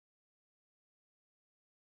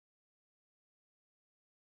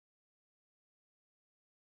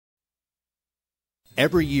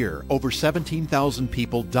Every year, over 17,000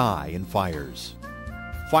 people die in fires.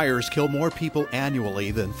 Fires kill more people annually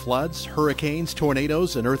than floods, hurricanes,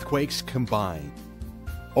 tornadoes, and earthquakes combined.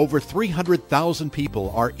 Over 300,000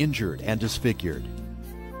 people are injured and disfigured.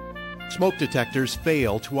 Smoke detectors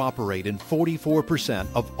fail to operate in 44%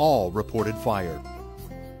 of all reported fire.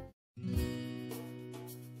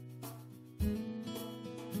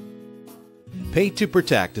 Paint to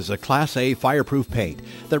Protect is a Class A fireproof paint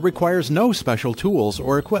that requires no special tools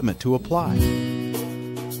or equipment to apply.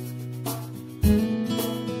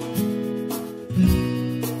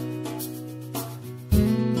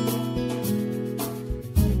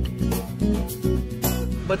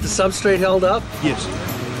 But the substrate held up? Yes.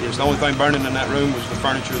 Yes. The only thing burning in that room was the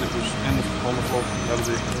furniture that was on the floor. That was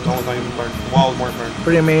it. The only thing that was burning. The walls weren't burning.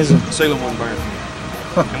 Pretty amazing. The ceiling wasn't burning.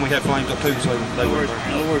 And we had flames up to the ceiling. They weren't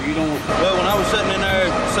burning. Well, when I was sitting in there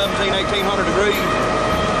at 1,700, 1,800 degrees,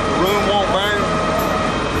 the room won't burn.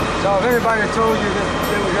 So if anybody told you that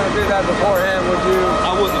they were going to do that beforehand, would you?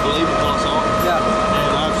 I wouldn't believe it until I saw it. Yeah.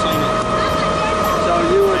 And I've seen it. So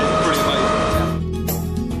you would? It's pretty amazing.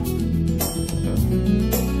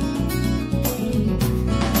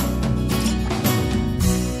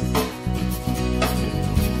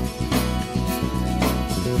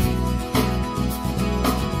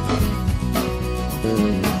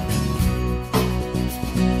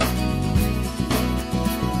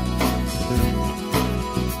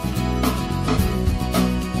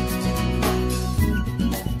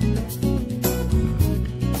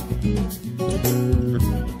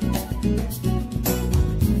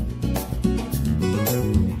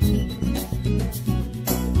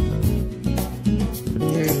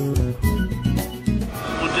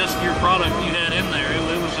 Product you had in there, it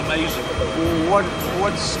was amazing.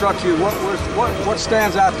 What struck you? What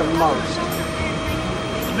stands out the most?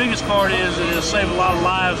 The biggest part is it has saved a lot of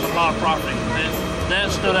lives and a lot of property. That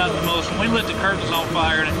stood out the most. When we lit the curtains on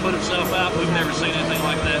fire and it put itself out, we've never seen anything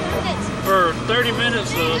like that. For 30 minutes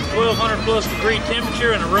of 1,200 plus degree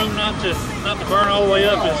temperature and a room not to burn all the way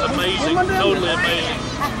up is amazing, totally amazing.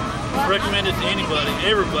 Recommend it to anybody,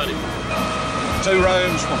 everybody. 2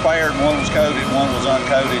 rooms prepared, one was coated, one was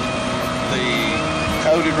uncoated. The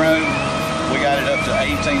coated room, we got it up to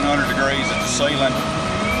 1,800 degrees at the ceiling.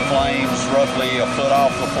 Flames roughly a foot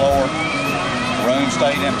off the floor. The room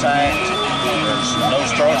stayed intact. There's no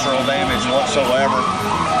structural damage whatsoever.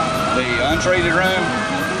 The untreated room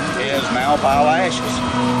is now a pile of ashes.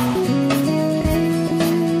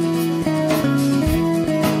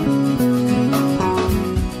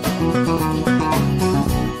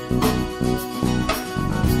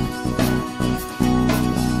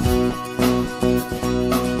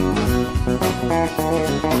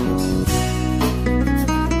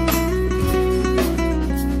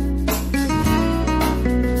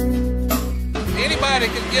 Anybody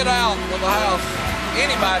can get out of the house.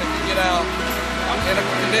 Anybody can get out in a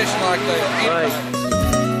condition like that. Anybody.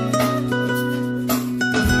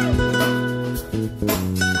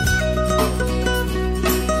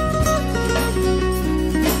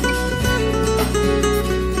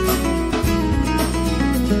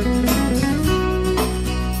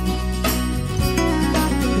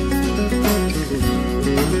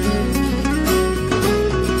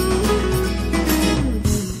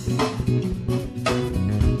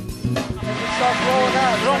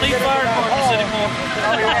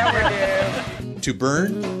 To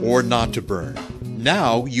burn or not to burn?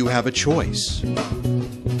 Now you have a choice.